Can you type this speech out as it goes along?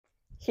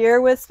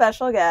here with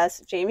special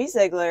guest, Jamie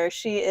Zeigler.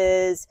 She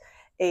is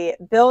a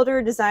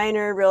builder,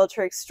 designer,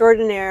 realtor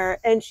extraordinaire,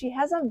 and she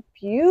has a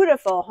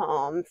beautiful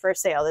home for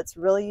sale that's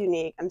really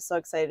unique. I'm so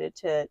excited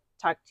to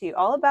talk to you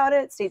all about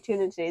it. Stay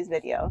tuned in today's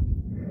video.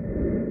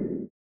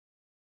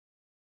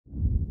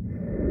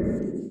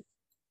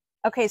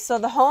 Okay, so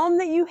the home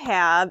that you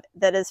have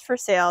that is for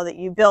sale, that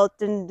you built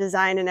and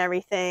designed and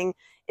everything,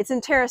 it's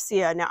in Terra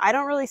Cia. Now, I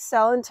don't really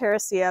sell in Terra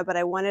Cia, but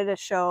I wanted to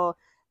show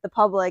the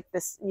public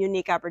this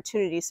unique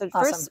opportunity. So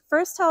Awesome.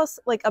 first tell us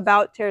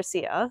about Terra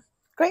Cia.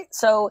 Great.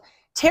 So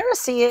Terra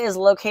Cia is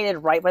located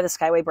right by the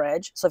Skyway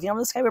Bridge. So if you know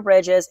where the Skyway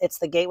Bridge is, it's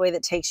the gateway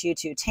that takes you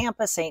to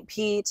Tampa, St.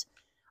 Pete.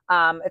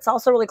 It's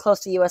also really close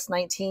to US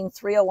 19,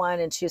 301,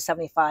 and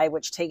 275,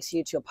 which takes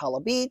you to Apollo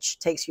Beach,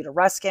 takes you to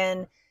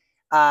Ruskin,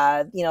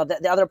 you know,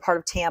 the other part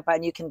of Tampa,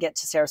 and you can get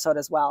to Sarasota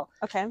as well.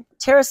 Okay.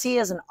 Terra Cia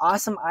is an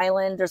awesome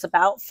island. There's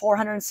about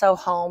 400 and so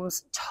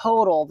homes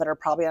total that are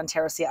probably on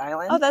Terra Cia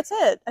Island. Oh, that's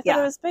it. I thought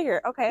it was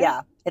bigger. Okay.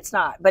 Yeah, it's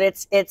not, but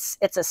it's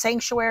a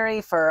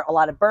sanctuary for a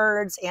lot of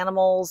birds,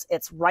 animals.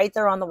 It's right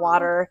there on the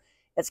water.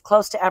 It's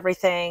close to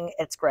everything.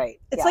 It's great.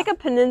 It's like a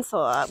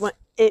peninsula.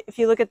 If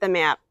you look at the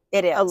map.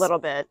 It is. A little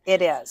bit.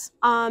 It is.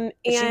 And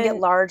you can get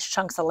large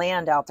chunks of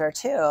land out there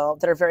too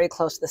that are very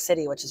close to the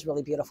city, which is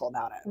really beautiful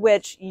about it.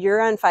 Which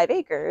you're on 5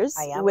 acres.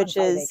 I am which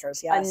on 5 is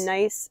acres, yes. a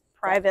nice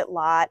private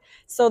lot.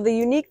 So the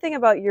unique thing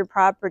about your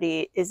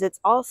property is it's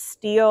all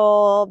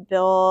steel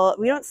built.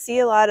 We don't see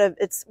a lot of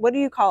what do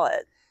you call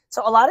it?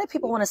 So a lot of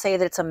people want to say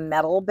that it's a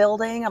metal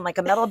building. I'm like,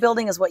 a metal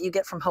building is what you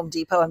get from Home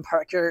Depot and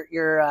park your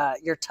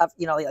tough,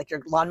 you know, like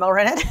your lawnmower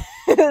in it.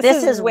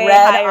 This is way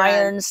red higher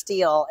iron end.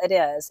 steel. It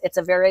is. It's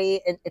a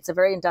very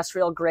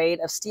industrial grade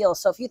of steel.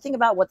 So if you think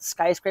about what the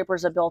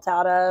skyscrapers are built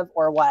out of,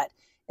 or what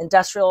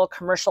industrial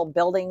commercial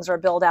buildings are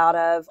built out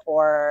of,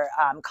 or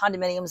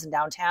condominiums in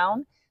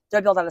downtown,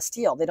 they're built out of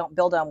steel. They don't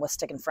build them with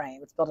stick and frame.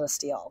 It's built out of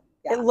steel.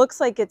 Yeah. It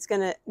looks like it's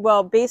gonna.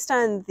 Well, based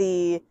on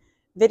the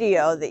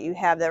video that you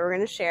have that we're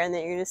going to share and that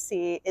you're going to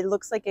see, it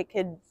looks like it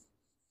could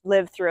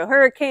live through a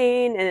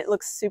hurricane, and it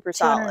looks super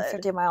solid.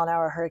 250 mile an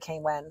hour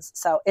hurricane winds.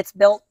 So it's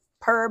built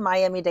per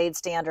Miami Dade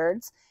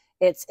standards.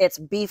 It's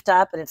beefed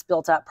up and it's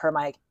built up per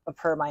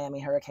Miami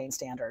hurricane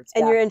standards.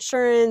 And your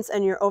insurance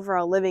and your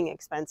overall living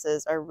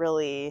expenses are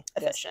really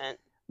efficient.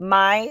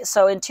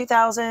 So in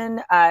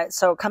 2000,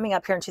 so coming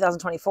up here in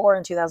 2024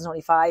 and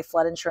 2025,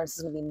 flood insurance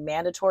is going to be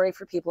mandatory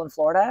for people in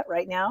Florida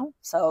right now.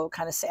 So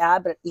kind of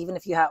sad, but even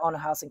if you own a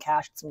house in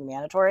cash, it's going to be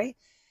mandatory.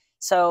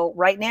 So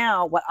right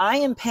now, what I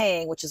am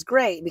paying, which is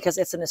great because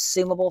it's an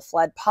assumable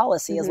flood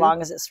policy, as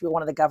long as it's through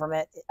one of the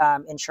government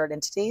insured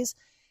entities,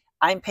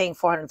 I'm paying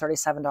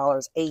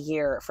 $437 a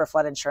year for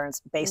flood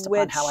insurance based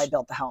upon how I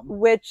built the home.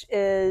 Which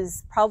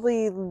is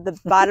probably the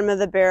bottom of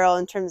the barrel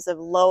in terms of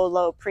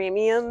low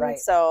premium. Right.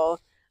 So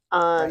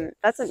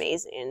that's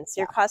amazing.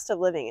 So your cost of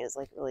living is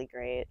like really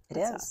great. It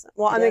is. Awesome.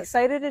 Well, I'm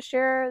excited to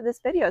share this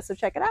video, so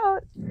check it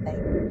out. Thank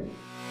you.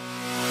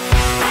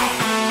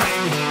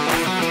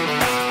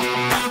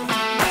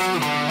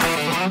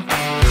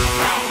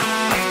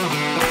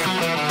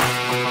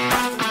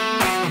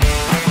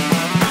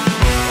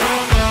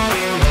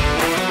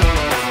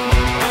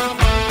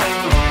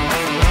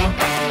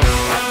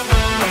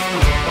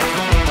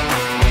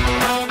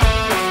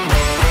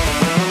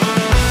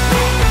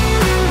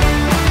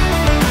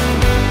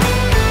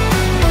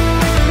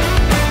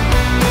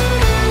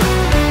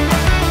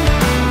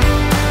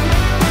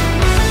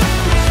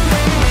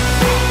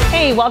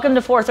 Welcome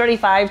to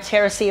 435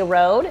 Terra Cia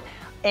Road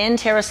in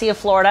Terra Cia,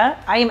 Florida.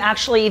 I am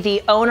actually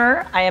the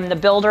owner, I am the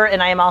builder,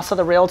 and I am also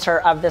the realtor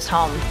of this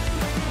home.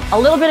 A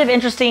little bit of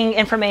interesting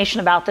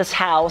information about this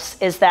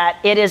house is that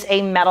it is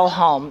a metal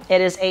home. It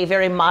is a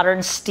very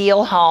modern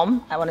steel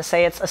home. I want to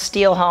say it's a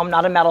steel home,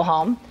 not a metal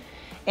home.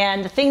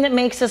 And the thing that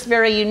makes this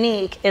very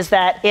unique is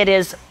that it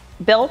is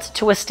built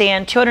to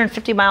withstand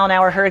 250 mile an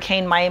hour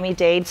hurricane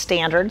Miami-Dade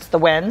standards, the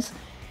winds.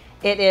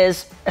 It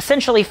is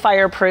essentially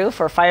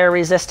fireproof or fire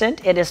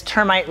resistant. It is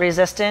termite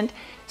resistant.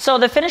 So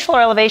the finished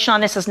floor elevation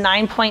on this is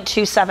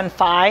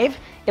 9.275.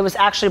 It was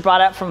actually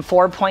brought up from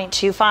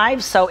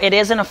 4.25. So it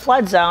is in a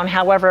flood zone.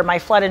 However, my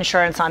flood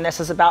insurance on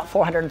this is about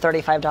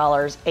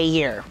 $435 a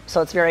year.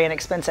 So it's very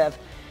inexpensive.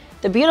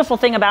 The beautiful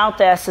thing about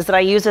this is that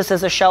I use this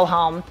as a show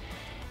home.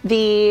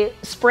 The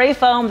spray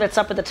foam that's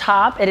up at the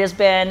top, it has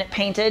been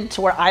painted to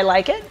where I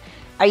like it.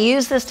 I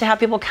use this to have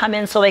people come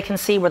in so they can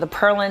see where the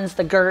purlins,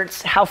 the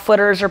girts, how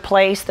footers are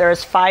placed.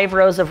 There's 5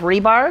 rows of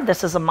rebar.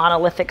 This is a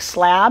monolithic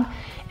slab,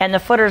 and the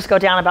footers go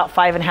down about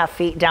 5.5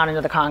 feet down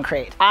into the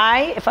concrete.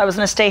 If I was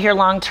gonna stay here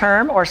long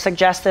term or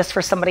suggest this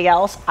for somebody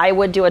else, I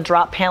would do a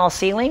drop panel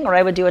ceiling, or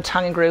I would do a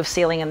tongue and groove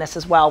ceiling in this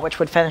as well, which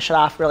would finish it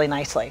off really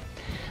nicely.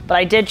 But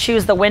I did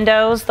choose the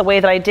windows the way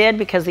that I did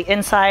because the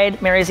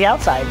inside marries the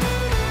outside.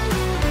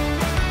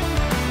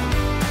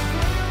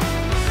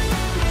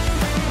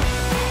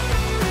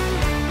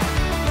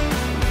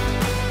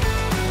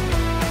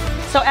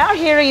 So out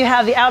here you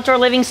have the outdoor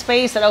living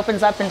space that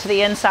opens up into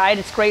the inside.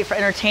 It's great for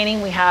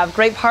entertaining. We have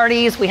great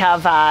parties. We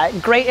have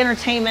great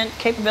entertainment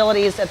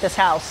capabilities at this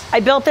house. I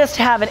built this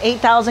to have an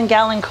 8,000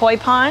 gallon koi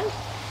pond.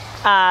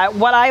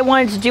 What I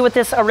wanted to do with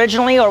this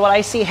originally, or what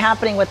I see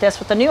happening with this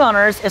with the new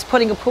owners, is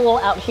putting a pool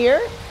out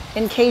here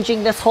and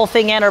caging this whole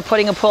thing in, or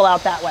putting a pool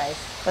out that way.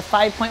 With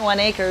 5.1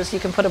 acres, you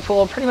can put a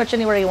pool pretty much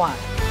anywhere you want.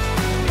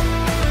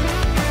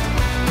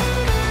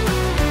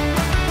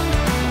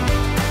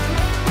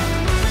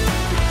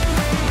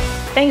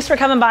 Thanks for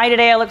coming by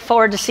today. I look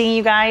forward to seeing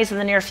you guys in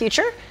the near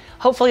future.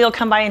 Hopefully you'll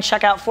come by and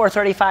check out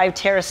 435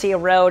 Terra Cia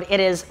Road. It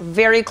is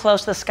very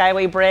close to the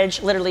Skyway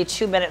Bridge, literally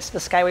 2 minutes to the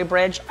Skyway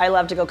Bridge. I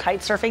love to go kite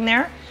surfing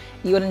there.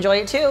 You would enjoy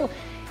it too.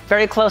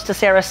 Very close to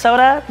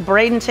Sarasota,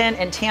 Bradenton,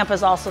 and Tampa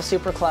is also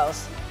super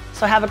close.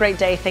 So have a great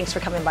day. Thanks for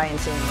coming by and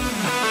seeing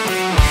me.